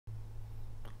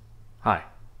Hi,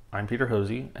 I'm Peter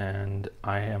Hosey, and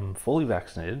I am fully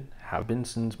vaccinated, have been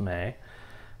since May,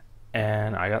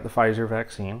 and I got the Pfizer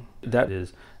vaccine. That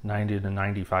is 90 to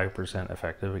 95%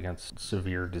 effective against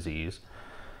severe disease.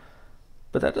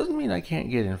 But that doesn't mean I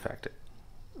can't get infected.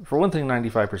 For one thing,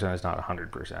 95% is not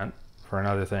 100%. For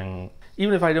another thing,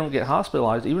 even if I don't get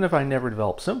hospitalized, even if I never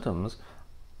develop symptoms,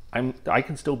 I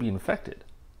can still be infected,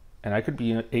 and I could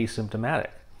be asymptomatic.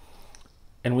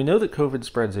 And we know that COVID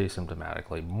spreads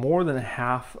asymptomatically. More than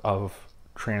half of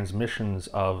transmissions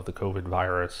of the COVID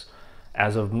virus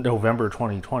as of November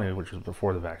 2020, which was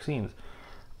before the vaccines,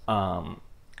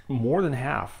 more than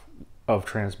half of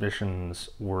transmissions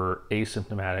were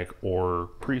asymptomatic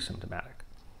or pre-symptomatic.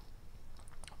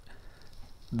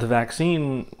 The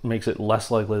vaccine makes it less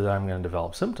likely that I'm going to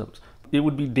develop symptoms. It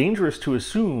would be dangerous to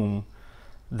assume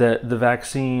that the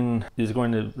vaccine is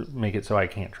going to make it so I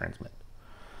can't transmit.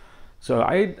 So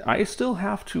I still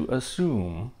have to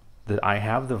assume that I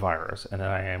have the virus and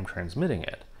that I am transmitting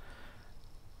it,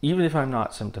 even if I'm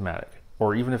not symptomatic,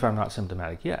 or even if I'm not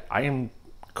symptomatic yet. I am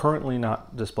currently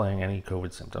not displaying any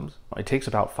COVID symptoms. It takes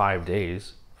about 5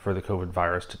 days for the COVID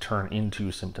virus to turn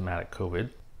into symptomatic COVID.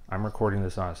 I'm recording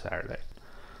this on a Saturday.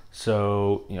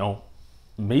 So,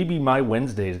 maybe my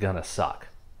Wednesday is gonna suck,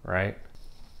 right?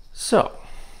 So,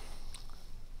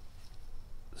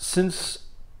 since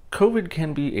COVID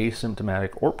can be asymptomatic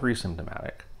or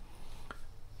pre-symptomatic,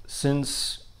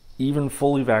 since even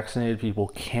fully vaccinated people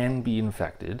can be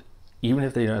infected, even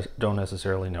if they don't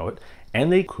necessarily know it, and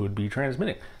they could be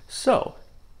transmitting. So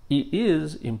it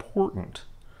is important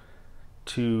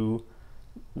to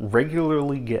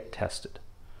regularly get tested.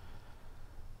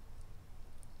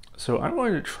 So I'm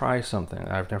going to try something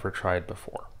that I've never tried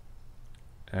before.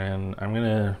 And I'm going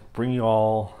to bring you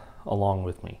all along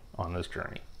with me on this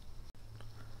journey.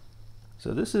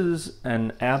 So this is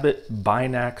an Abbott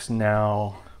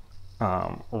BinaxNOW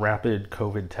rapid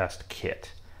COVID test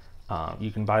kit.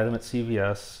 You can buy them at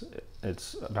CVS.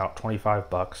 It's about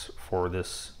 $25 for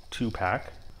this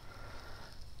 2-pack.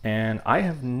 And I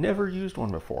have never used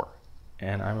one before,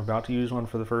 and I'm about to use one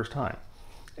for the first time.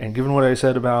 And given what I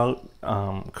said about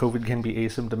COVID can be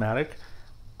asymptomatic,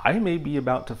 I may be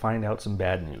about to find out some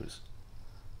bad news.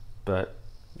 But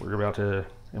we're about to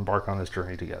embark on this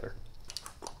journey together.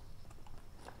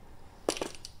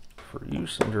 For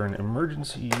use under an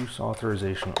emergency use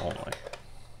authorization only.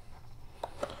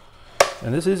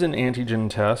 And this is an antigen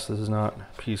test. This is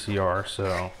not PCR,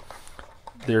 so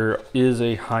there is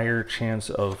a higher chance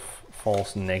of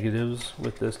false negatives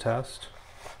with this test.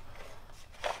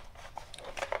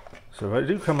 So if I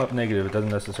do come up negative, it doesn't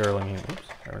necessarily mean, oops,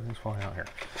 everything's falling out here.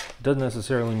 It doesn't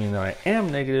necessarily mean that I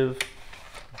am negative,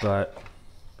 but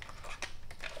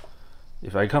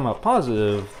if I come up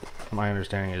positive, my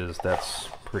understanding is that's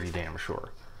pretty damn sure.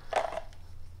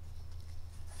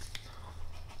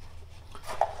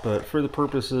 But for the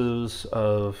purposes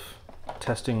of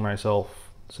testing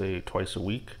myself, say twice a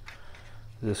week,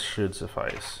 this should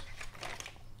suffice.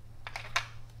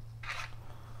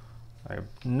 I have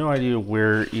no idea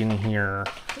where in here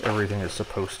everything is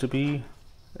supposed to be.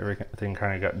 Everything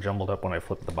kind of got jumbled up when I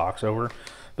flipped the box over,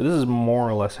 but this is more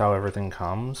or less how everything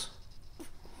comes.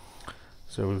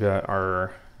 So we've got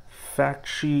our fact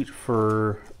sheet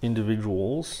for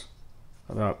individuals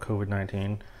about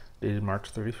COVID-19, dated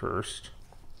March 31st.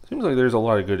 Seems like there's a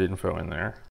lot of good info in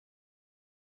there.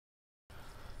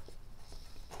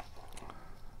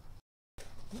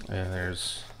 And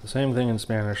there's the same thing in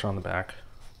Spanish on the back.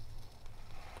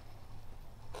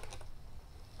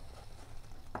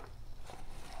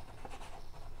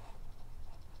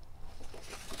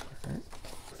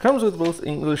 It comes with both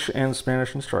English and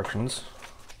Spanish instructions.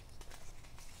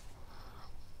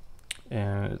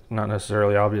 And it's not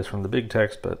necessarily obvious from the big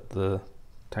text, but the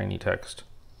tiny text,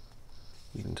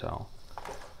 you can tell.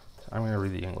 So I'm going to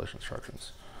read the English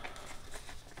instructions.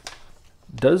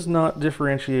 Does not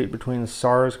differentiate between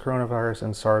SARS coronavirus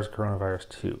and SARS coronavirus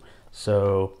 2.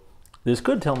 So this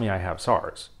could tell me I have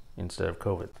SARS instead of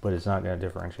COVID, but it's not going to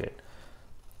differentiate.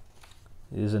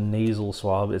 It is a nasal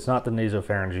swab. It's not the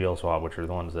nasopharyngeal swab, which are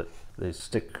the ones that they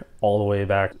stick all the way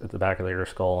back at the back of your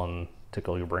skull and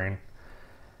tickle your brain.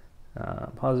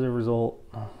 Positive result,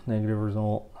 negative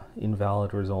result,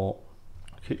 invalid result.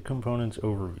 Kit components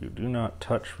overview. Do not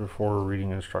touch before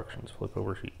reading instructions. Flip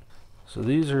over sheet. So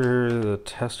these are the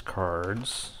test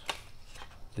cards.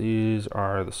 These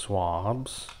are the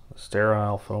swabs. The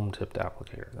sterile foam tipped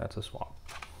applicator. That's a swab.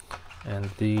 And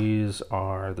these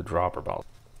are the dropper balls.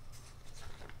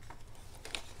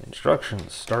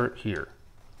 Instructions start here.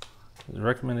 The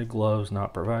recommended gloves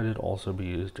not provided, also be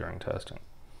used during testing.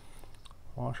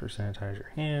 Wash or sanitize your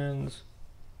hands.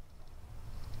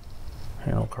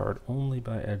 Handle card only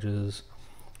by edges.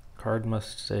 Card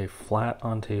must stay flat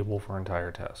on table for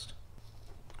entire test.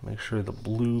 Make sure the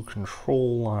blue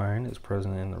control line is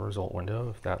present in the result window.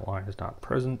 If that line is not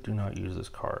present, do not use this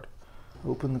card.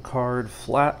 Open the card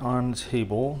flat on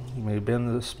table. You may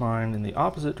bend the spine in the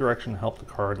opposite direction to help the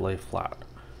card lay flat.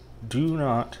 Do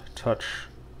not touch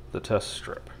the test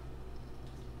strip.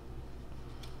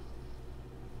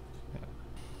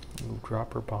 Move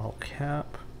dropper bottle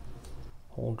cap.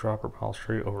 Hold dropper bottle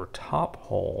straight over top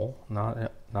hole, not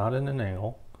in an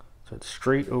angle, so it's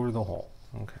straight over the hole.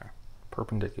 Okay,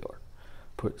 perpendicular.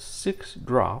 Put 6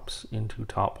 drops into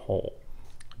top hole.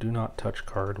 Do not touch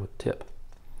card with tip.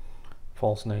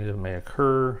 False negative may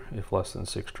occur if less than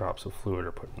 6 drops of fluid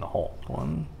are put in the hole.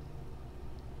 1,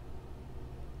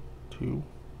 2,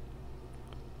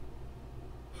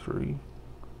 3,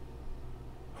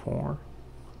 4,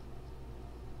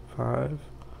 5,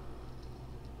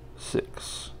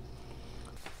 6.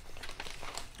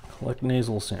 Collect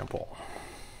nasal sample.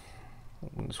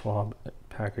 Open the swab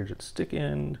package at stick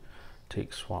end.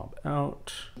 Take swab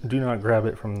out. Do not grab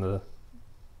it from the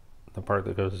part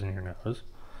that goes in your nose.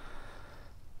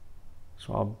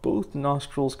 Swab both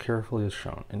nostrils carefully as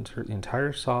shown. Insert the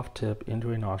entire soft tip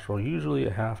into a nostril, usually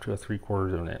 1/2 to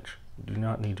 3/4 of an inch. You do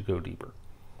not need to go deeper.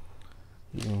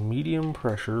 Using medium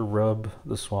pressure, rub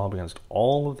the swab against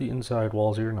all of the inside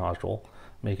walls of your nostril.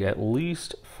 Make at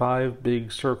least 5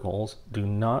 big circles. Do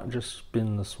not just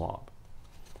spin the swab.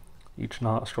 Each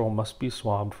nostril must be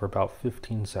swabbed for about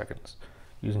 15 seconds.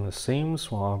 Using the same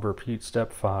swab, repeat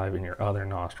step 5 in your other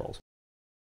nostrils.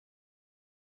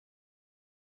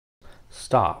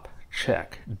 Stop.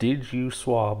 Check. Did you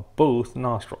swab both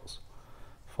nostrils?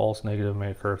 False negative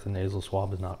may occur if the nasal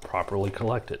swab is not properly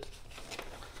collected.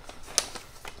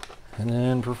 And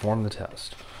then perform the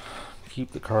test.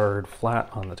 Keep the card flat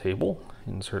on the table.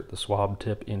 Insert the swab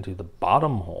tip into the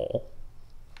bottom hole.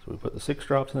 So we put the 6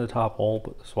 drops in the top hole,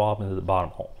 put the swab into the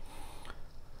bottom hole.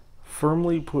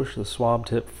 Firmly push the swab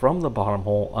tip from the bottom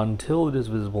hole until it is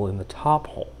visible in the top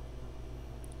hole.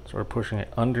 So we're pushing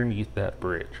it underneath that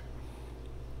bridge.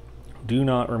 Do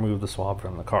not remove the swab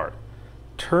from the card.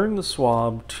 Turn the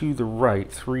swab to the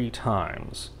right 3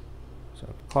 times. So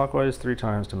clockwise 3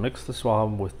 times to mix the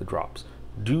swab with the drops.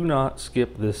 Do not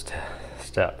skip this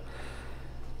step.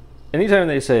 Anytime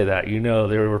they say that, you know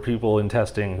there were people in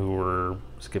testing who were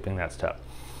skipping that step.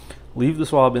 Leave the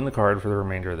swab in the card for the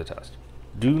remainder of the test.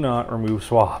 Do not remove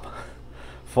swab.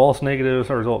 False negative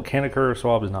result can occur if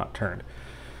swab is not turned.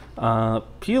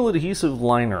 Peel adhesive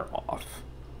liner off.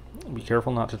 Be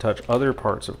careful not to touch other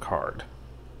parts of card.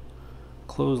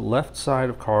 Close left side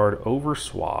of card over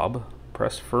swab.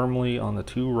 Press firmly on the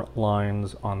 2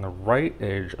 lines on the right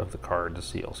edge of the card to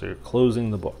seal. So you're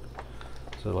closing the book.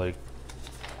 So like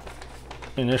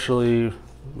initially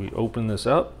we open this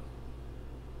up.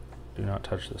 Do not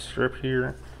touch the strip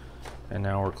here. And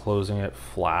now we're closing it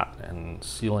flat and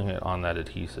sealing it on that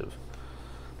adhesive.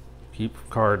 Keep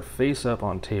card face up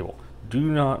on table. Do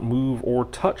not move or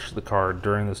touch the card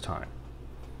during this time.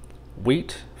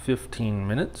 Wait 15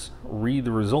 minutes. Read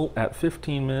the result at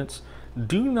 15 minutes.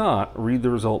 Do not read the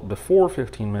result before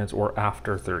 15 minutes or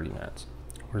after 30 minutes.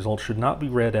 Results should not be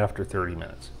read after 30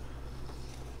 minutes.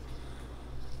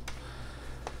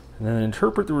 And then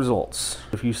interpret the results.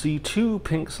 If you see 2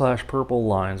 pink/purple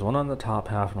lines, one on the top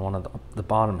half and one on the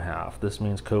bottom half, this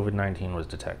means COVID-19 was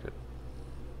detected.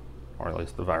 Or at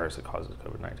least the virus that causes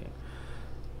COVID-19.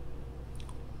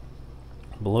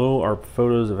 Below are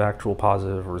photos of actual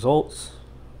positive results.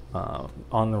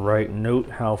 On the right, note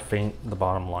how faint the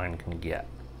bottom line can get.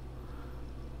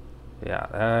 Yeah,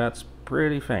 that's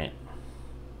pretty faint.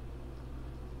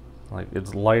 Like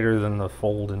it's lighter than the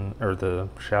fold in, or the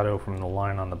shadow from the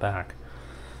line on the back.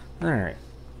 All right.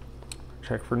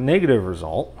 Check for negative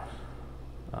result.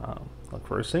 Look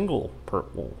for a single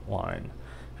purple line.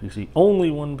 If you see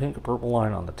only 1 pink or purple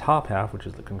line on the top half, which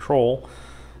is the control,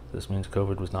 this means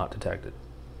COVID was not detected.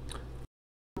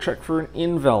 Check for an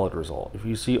invalid result. If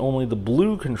you see only the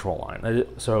blue control line,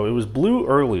 so it was blue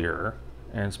earlier,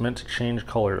 and it's meant to change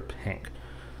color to pink.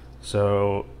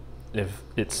 So if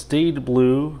it stayed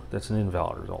blue, that's an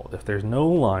invalid result. If there's no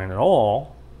line at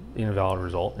all, invalid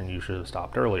result, and you should have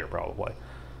stopped earlier probably.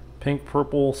 Pink,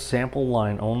 purple, sample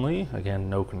line only, again,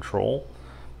 no control.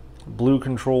 Blue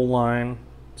control line,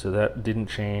 so that didn't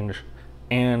change,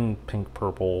 and pink,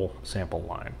 purple, sample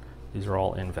line. These are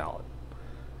all invalid.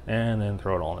 And then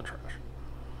throw it all in the trash.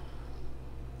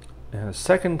 And the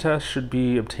second test should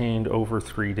be obtained over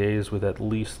 3 days with at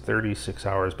least 36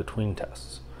 hours between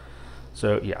tests.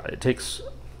 So yeah, it takes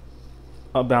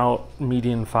about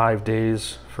median 5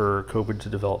 days for COVID to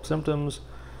develop symptoms.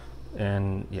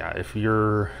 And yeah, if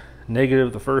you're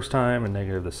negative the first time and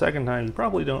negative the second time, you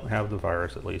probably don't have the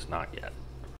virus, at least not yet.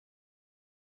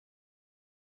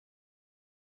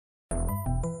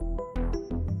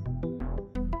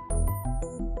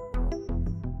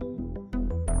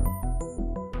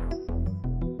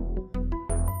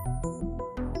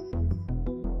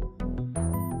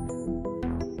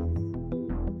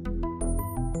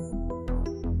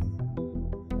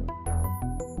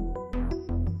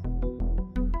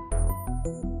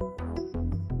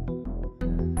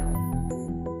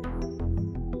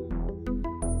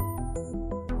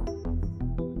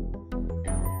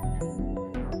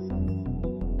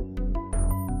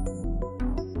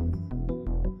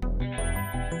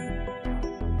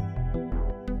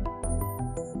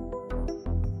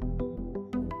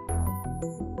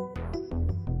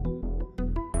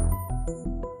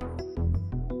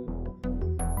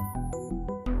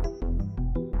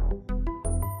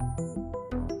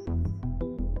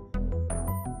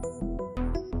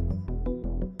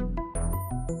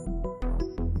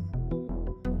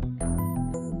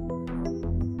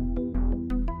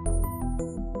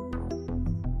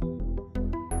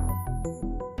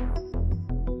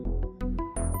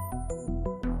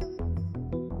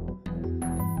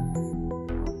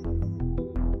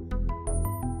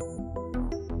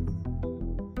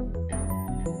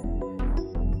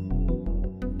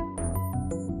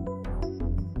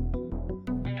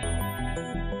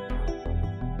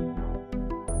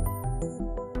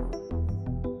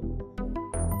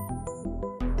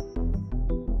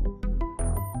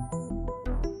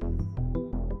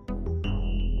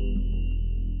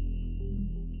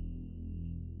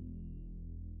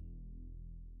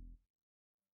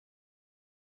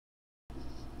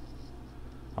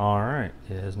 Alright,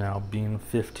 it has now been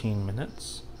 15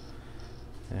 minutes,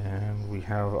 and we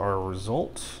have our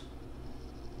result.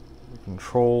 The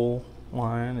control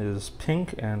line is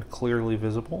pink and clearly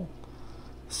visible.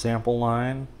 Sample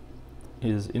line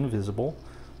is invisible,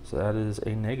 so that is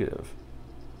a negative.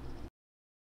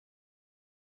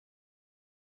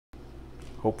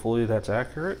 Hopefully that's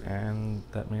accurate, and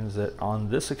that means that on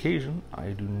this occasion I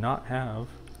do not have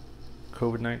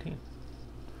COVID-19.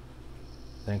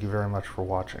 Thank you very much for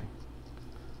watching.